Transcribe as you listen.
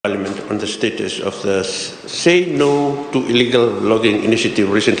Parliament on the status of the Say No to Illegal Logging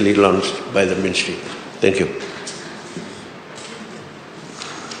initiative recently launched by the Ministry. Thank you.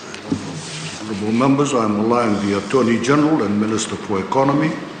 Honourable members, I am aligned the Attorney General and Minister for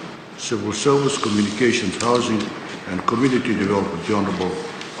Economy, Civil Service, Communications, Housing and Community Development, the Honourable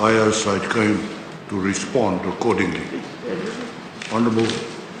Aiyaz Sayed-Khaiyum, to respond accordingly. Honourable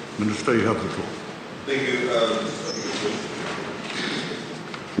Minister, you have the floor. Thank you.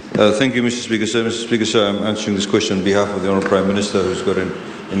 Thank you, Mr. Speaker, sir. Mr. Speaker, sir, I'm answering this question on behalf of the Honourable Prime Minister, who's got an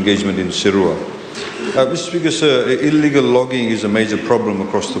engagement in Sirua. Mr. Speaker, sir, illegal logging is a major problem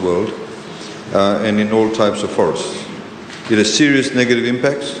across the world and in all types of forests. It has serious negative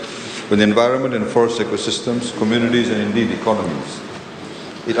impacts on the environment and forest ecosystems, communities and indeed economies.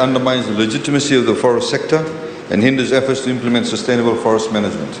 It undermines the legitimacy of the forest sector and hinders efforts to implement sustainable forest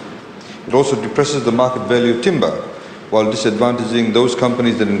management. It also depresses the market value of timber, while disadvantaging those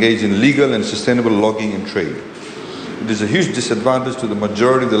companies that engage in legal and sustainable logging and trade. It is a huge disadvantage to the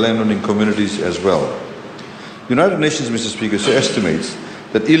majority of the landowning communities as well. The United Nations, Mr. Speaker, estimates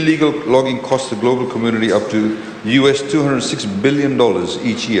that illegal logging costs the global community up to US $206 billion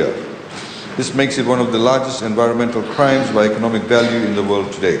each year. This makes it one of the largest environmental crimes by economic value in the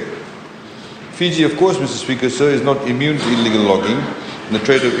world today. Fiji, of course, Mr. Speaker, is not immune to illegal logging and the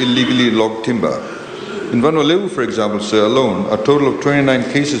trade of illegally logged timber. In Vanua Levu, for example, alone, a total of 29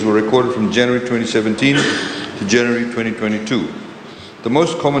 cases were recorded from January 2017 to January 2022. The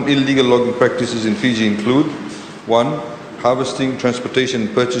most common illegal logging practices in Fiji include 1. Harvesting, transportation,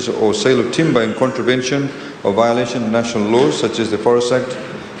 purchase or sale of timber in contravention or violation of national laws such as the Forest Act,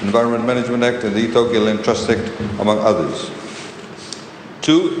 Environment Management Act and the Ethiopian Land Trust Act, among others.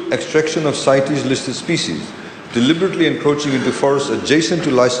 2. Extraction of CITES listed species, deliberately encroaching into forests adjacent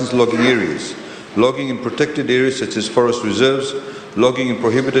to licensed logging areas, logging in protected areas such as forest reserves, logging in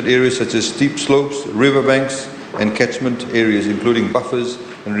prohibited areas such as steep slopes, riverbanks and catchment areas including buffers,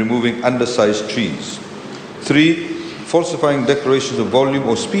 and removing undersized trees. 3. Falsifying declarations of volume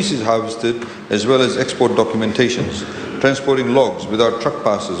or species harvested as well as export documentations, transporting logs without truck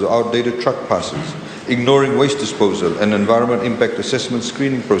passes or outdated truck passes, ignoring waste disposal and environment impact assessment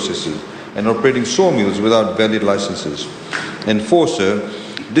screening processes, and operating sawmills without valid licenses. And 4,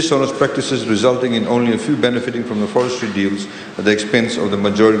 dishonest practices resulting in only a few benefiting from the forestry deals at the expense of the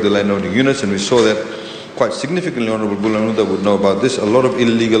majority of the landowning units, and we saw that quite significantly. Honourable Bulanuda would know about this. A lot of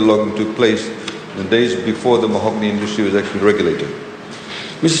illegal logging took place in the days before the mahogany industry was actually regulated.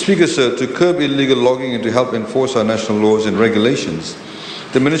 Mr. Speaker, to curb illegal logging and to help enforce our national laws and regulations,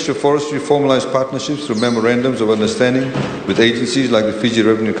 the Ministry of Forestry formalised partnerships through memorandums of understanding with agencies like the Fiji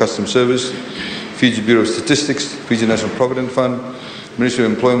Revenue Customs Service, Fiji Bureau of Statistics, Fiji National Provident Fund, Ministry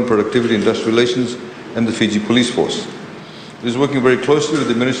of Employment, Productivity and Industrial Relations, and the Fiji Police Force. It is working very closely with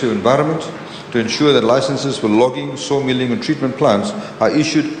the Ministry of Environment to ensure that licenses for logging, sawmilling and treatment plants are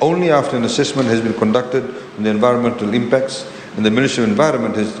issued only after an assessment has been conducted on the environmental impacts, and the Ministry of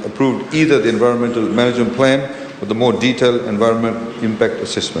Environment has approved either the Environmental Management Plan or the more detailed Environmental Impact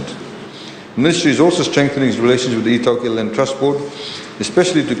Assessment. The Ministry is also strengthening its relations with the Ethiopian Land Trust Board,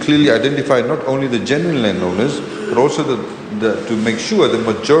 especially to clearly identify not only the genuine landowners, but also to make sure the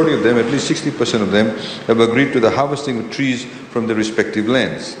majority of them, at least 60% of them, have agreed to the harvesting of trees from their respective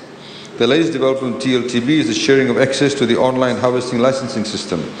lands. The latest development in TLTB is the sharing of access to the online harvesting licensing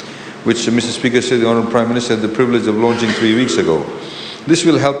system, which Mr. Speaker the Honourable Prime Minister had the privilege of launching 3 weeks ago. This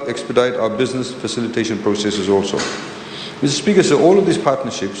will help expedite our business facilitation processes also. Mr. Speaker, all of these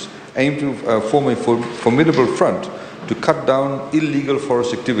partnerships aim to form a formidable front to cut down illegal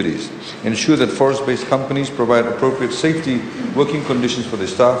forest activities, ensure that forest-based companies provide appropriate safety working conditions for their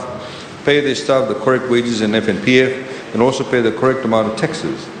staff, pay their staff the correct wages and FNPF, and also pay the correct amount of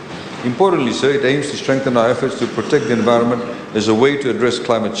taxes. Importantly, it aims to strengthen our efforts to protect the environment as a way to address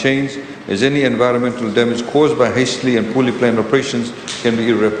climate change, as any environmental damage caused by hastily and poorly planned operations can be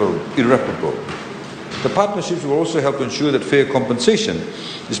irreparable. The partnerships will also help ensure that fair compensation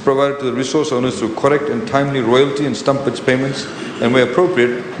is provided to the resource owners through correct and timely royalty and stumpage payments, and where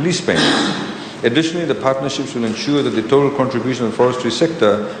appropriate, lease payments. Additionally, the partnerships will ensure that the total contribution of the forestry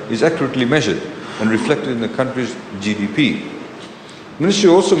sector is accurately measured and reflected in the country's GDP. The Ministry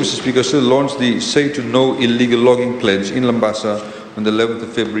also, Mr. Speaker, launched the Say to No Illegal Logging Pledge in Lambasa on the 11th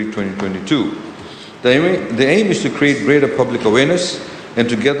of February 2022. The aim is to create greater public awareness and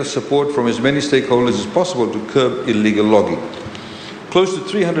to gather support from as many stakeholders as possible to curb illegal logging. Close to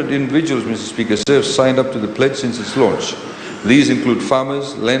 300 individuals, Mr. Speaker, have signed up to the pledge since its launch. These include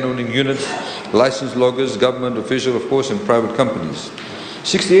farmers, landowning units, licensed loggers, government officials, of course, and private companies.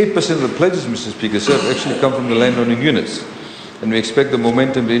 68% of the pledges, Mr. Speaker, have actually come from the landowning units. and we expect the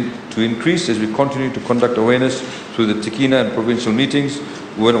momentum to increase as we continue to conduct awareness through the Tikina and provincial meetings,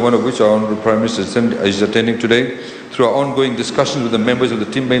 one of which our Honourable Prime Minister is attending today, through our ongoing discussions with the members of the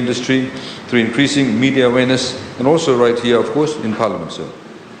timber industry, through increasing media awareness, and also right here, of course, in Parliament, sir.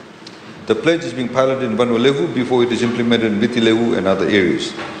 The pledge is being piloted in Vanua Levu before it is implemented in Viti Levu and other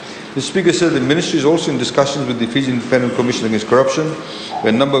areas. Mr. Speaker, sir, the Ministry is also in discussions with the Fijian Independent Commission Against Corruption,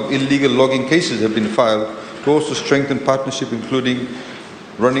 where a number of illegal logging cases have been filed, to also strengthen partnership, including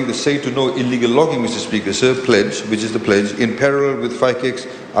running the Say to No Illegal Logging, Mr. Speaker, sir, pledge, which is the pledge, in parallel with FICE's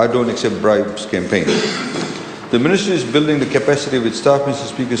I Don't Accept Bribes campaign. The Ministry is building the capacity of its staff, Mr.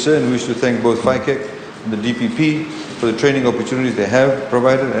 Speaker, sir, and we wish to thank both FICE and the DPP for the training opportunities they have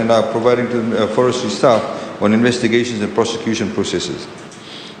provided and are providing to the forestry staff on investigations and prosecution processes.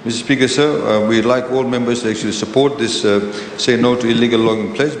 Mr. Speaker, sir, we'd like all members to actually support this Say No to Illegal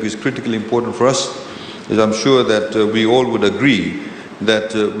Logging pledge, because it's critically important for us, as I'm sure that we all would agree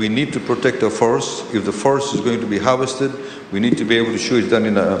that we need to protect our forests. If the forest is going to be harvested, we need to be able to show it's done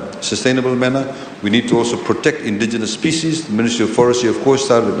in a sustainable manner. We need to also protect indigenous species. The Ministry of Forestry, of course,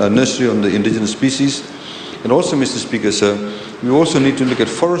 started a nursery on the indigenous species. And also, Mr. Speaker, sir, we also need to look at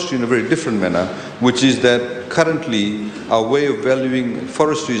forestry in a very different manner, which is that currently our way of valuing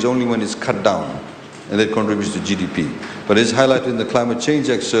forestry is only when it's cut down, and that contributes to GDP. But as highlighted in the Climate Change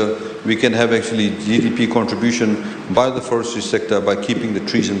Act, sir, we can have actually GDP contribution by the forestry sector by keeping the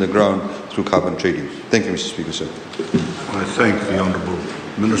trees in the ground through carbon trading. Thank you, Mr. Speaker, sir. I thank the Honourable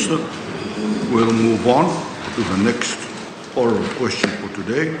Minister. We'll move on to the next oral question for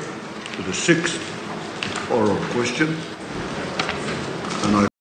today, to the 6th oral question. And I